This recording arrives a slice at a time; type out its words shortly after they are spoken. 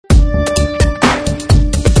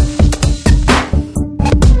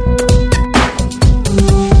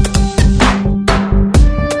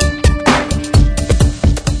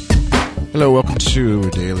to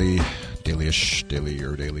daily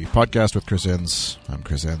podcast with Chris Enns. I'm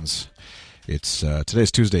Chris Enns. It's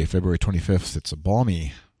today's Tuesday, February 25th. It's a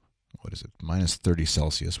balmy, minus 30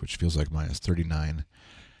 Celsius, which feels like minus 39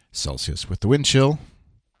 Celsius with the wind chill.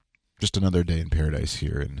 Just another day in paradise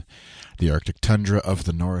here in the Arctic tundra of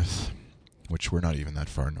the north, which we're not even that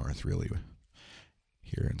far north, really,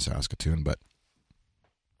 here in Saskatoon, but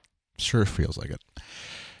sure feels like it.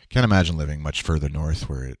 Can't imagine living much further north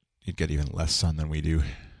where you'd get even less sun than we do.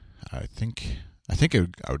 I think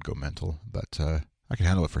I would go mental, but I can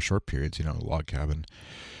handle it for short periods. Log cabin,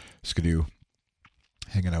 skidoo,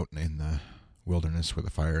 hanging out in the wilderness with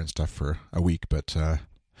a fire and stuff for a week. But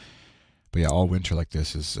yeah, all winter like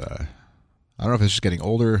this is. I don't know if it's just getting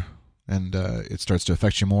older and it starts to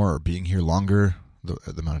affect you more, or being here longer. The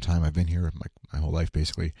amount of time I've been here, my whole life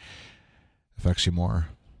basically, affects you more.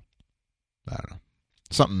 I don't know.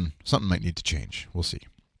 Something might need to change. We'll see.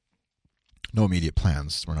 No immediate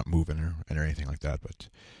plans. We're not moving or anything like that, but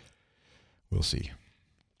we'll see.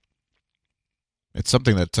 It's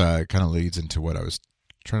something that kind of leads into what I was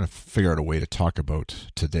trying to figure out a way to talk about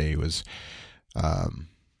today. Was I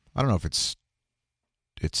don't know if it's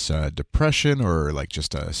depression or like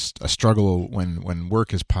just a struggle when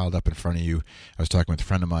work is piled up in front of you. I was talking with a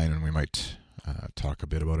friend of mine, and we might talk a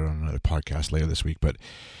bit about it on another podcast later this week. But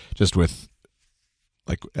just with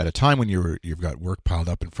like at a time when you've got work piled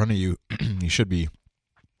up in front of you, you should be,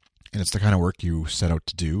 and it's the kind of work you set out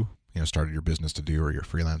to do, started your business to do, or you're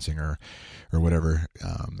freelancing or whatever,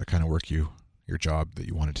 the kind of work your job that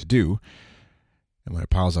you wanted to do. And when it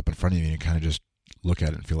piles up in front of you, you kind of just look at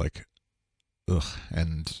it and feel like, ugh,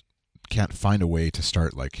 and can't find a way to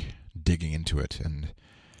start like digging into it. And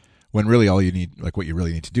when really all you need, like what you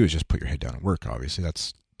really need to do is just put your head down and work. Obviously,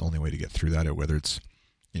 that's the only way to get through that. Whether it's,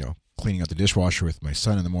 cleaning out the dishwasher with my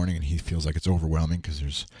son in the morning, and he feels like it's overwhelming because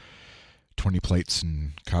there's 20 plates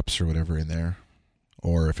and cups or whatever in there,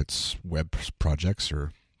 or if it's web projects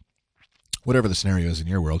or whatever the scenario is in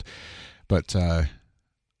your world. But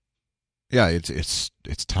yeah, it's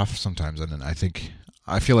tough sometimes, and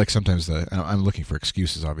I feel like sometimes I'm looking for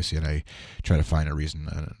excuses, obviously, and I try to find a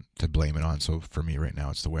reason to blame it on. So for me right now,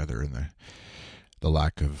 it's the weather and the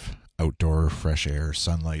lack of outdoor fresh air,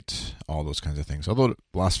 sunlight, all those kinds of things. Although the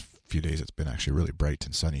last few days it's been actually really bright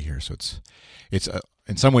and sunny here, so it's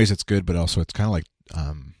in some ways it's good, but also it's kind of like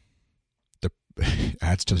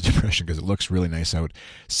adds to the depression because it looks really nice out,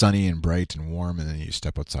 sunny and bright and warm, and then you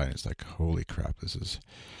step outside and it's like, holy crap,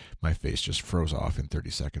 my face just froze off in 30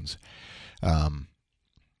 seconds,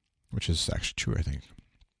 which is actually true, I think,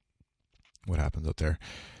 what happens out there.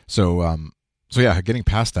 So yeah, getting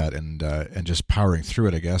past that and just powering through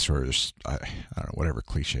it, I guess, or just, I don't know, whatever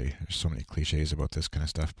cliche. There's so many cliches about this kind of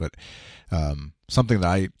stuff, but something that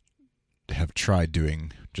I have tried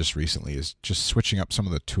doing just recently is just switching up some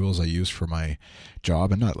of the tools I use for my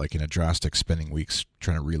job, and not like in a drastic spending weeks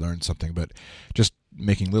trying to relearn something, but just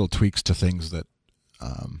making little tweaks to things that,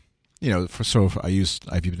 I've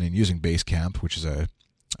been using Basecamp, which is a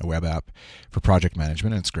web app for project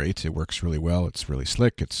management, and it's great. It works really well. It's really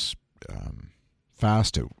slick. It's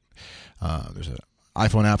fast. There's an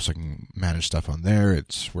iPhone app, so I can manage stuff on there.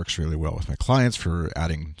 It works really well with my clients for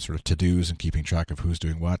adding sort of to-dos and keeping track of who's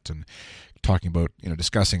doing what, and talking about,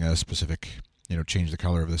 discussing a specific, change the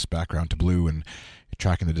color of this background to blue, and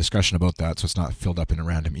tracking the discussion about that so it's not filled up in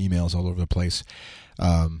random emails all over the place.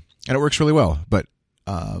 And it works really well, but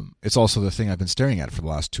it's also the thing I've been staring at for the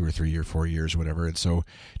last 2 or 3 or 4 years, whatever. And so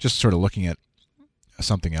just sort of looking at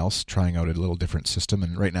something else, trying out a little different system.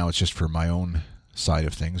 And right now it's just for my own side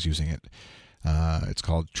of things, using it. It's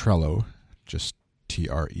called Trello, just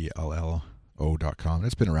Trello.com.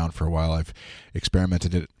 It's been around for a while. I've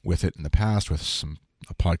experimented with it in the past with some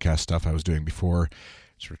podcast stuff I was doing before,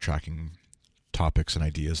 sort of tracking topics and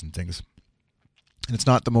ideas and things. And it's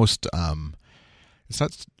not the most, it's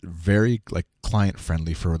not very like client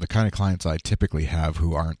friendly for the kind of clients I typically have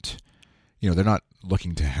who aren't, they're not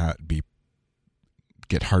looking to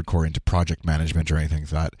get hardcore into project management or anything like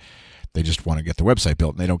that. They just want to get the website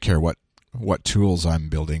built, and they don't care what tools I'm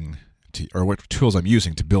building or what tools I'm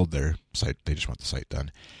using to build their site. They just want the site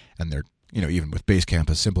done. And they're, even with Basecamp,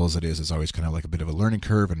 as simple as it is, it's always kind of like a bit of a learning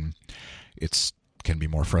curve, and can be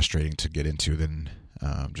more frustrating to get into than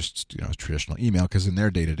just traditional email, because in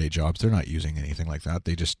their day-to-day jobs they're not using anything like that.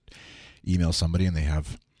 They just email somebody and they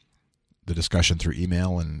have the discussion through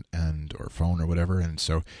email and or phone or whatever, and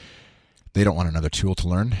so they don't want another tool to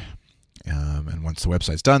learn. And once the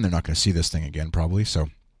website's done, they're not going to see this thing again, probably. So,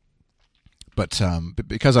 but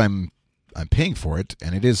because I'm paying for it,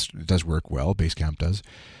 and it does work well. Basecamp does.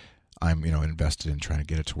 I'm invested in trying to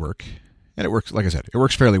get it to work, And it works, like I said, it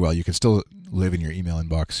works fairly well. You can still live in your email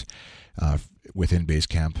inbox within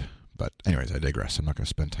Basecamp. But anyways, I digress. I'm not going to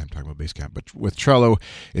spend time talking about Basecamp. But with Trello,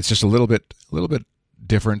 it's just a little bit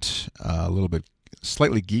different, a little bit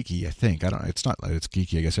slightly geeky, I think. I don't know. It's not that it's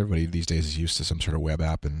geeky. I guess everybody these days is used to some sort of web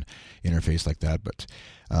app and interface like that. But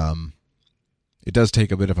it does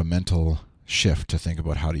take a bit of a mental shift to think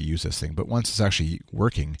about how to use this thing. But once it's actually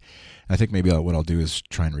working, I think maybe what I'll do is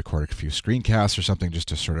try and record a few screencasts or something just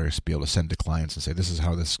to sort of be able to send to clients and say, this is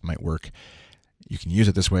how this might work. You can use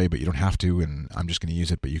it this way, but you don't have to, and I'm just going to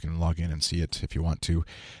use it, but you can log in and see it if you want to.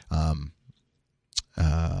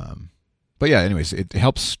 But yeah, anyways, it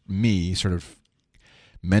helps me sort of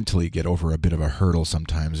mentally get over a bit of a hurdle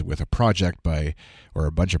sometimes with a project or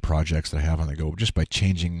a bunch of projects that I have on the go, just by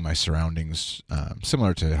changing my surroundings,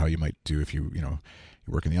 similar to how you might do if you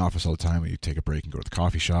work in the office all the time, and you take a break and go to the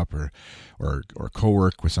coffee shop or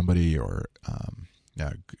co-work with somebody, or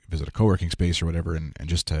visit a co-working space or whatever, and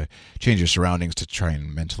just to change your surroundings to try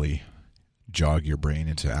and mentally jog your brain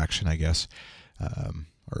into action, I guess,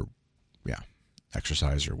 or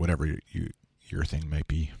exercise or whatever your thing might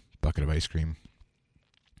be. Bucket of ice cream,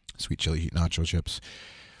 sweet chili heat nacho chips,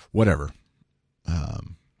 whatever.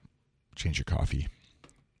 Change your coffee.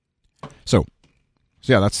 So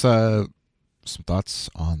yeah, that's some thoughts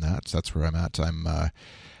on that. So that's where I'm at.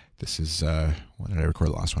 This is, when did I record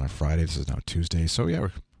the last one? On Friday. This is now Tuesday. So yeah,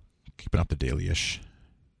 we're keeping up the daily-ish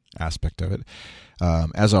aspect of it.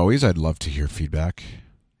 As always, I'd love to hear feedback,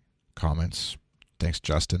 comments. Thanks,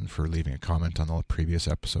 Justin, for leaving a comment on the previous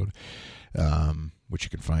episode, which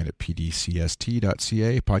you can find at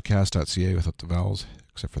pdcst.ca, podcast.ca without the vowels,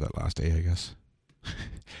 except for that last A, I guess.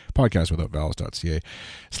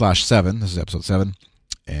 PodcastwithoutVowels.ca/7. This is episode 7.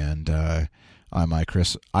 And I'm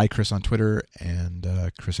iChris on Twitter, and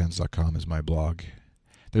chrisenz.com is my blog.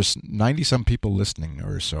 There's 90-some people listening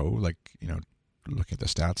or so, looking at the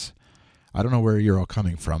stats. I don't know where you're all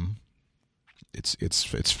coming from.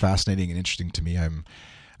 It's fascinating and interesting to me. I'm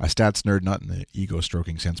a stats nerd, not in the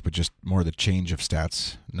ego-stroking sense, but just more the change of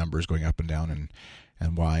stats, numbers going up and down,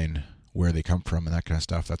 and why and where they come from and that kind of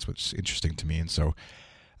stuff. That's what's interesting to me. And so,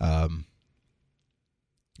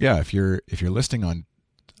 if you're listening on,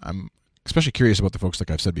 I'm especially curious about the folks, like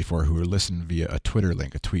I've said before, who are listening via a Twitter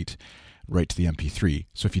link, a tweet, right to the MP3.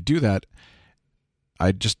 So if you do that,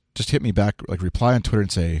 I just hit me back, reply on Twitter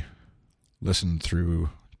and say, listen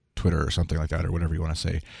through Twitter or something like that, or whatever you want to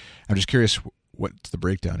say. I'm just curious what the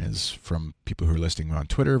breakdown is from people who are listening on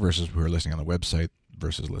Twitter versus who are listening on the website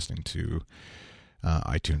versus listening to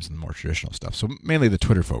iTunes and the more traditional stuff. So mainly the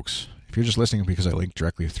Twitter folks. If you're just listening because I link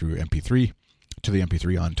directly through MP3 to the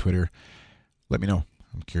MP3 on Twitter, let me know.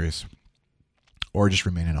 I'm curious. Or just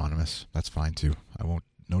remain anonymous. That's fine too.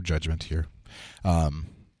 No judgment here. All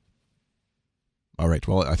right.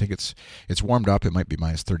 Well, I think it's warmed up. It might be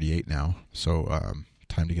minus 38 now. So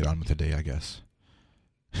time to get on with the day, I guess.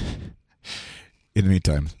 In the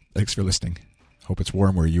meantime, thanks for listening. Hope it's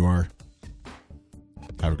warm where you are.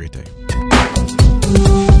 Have a great day.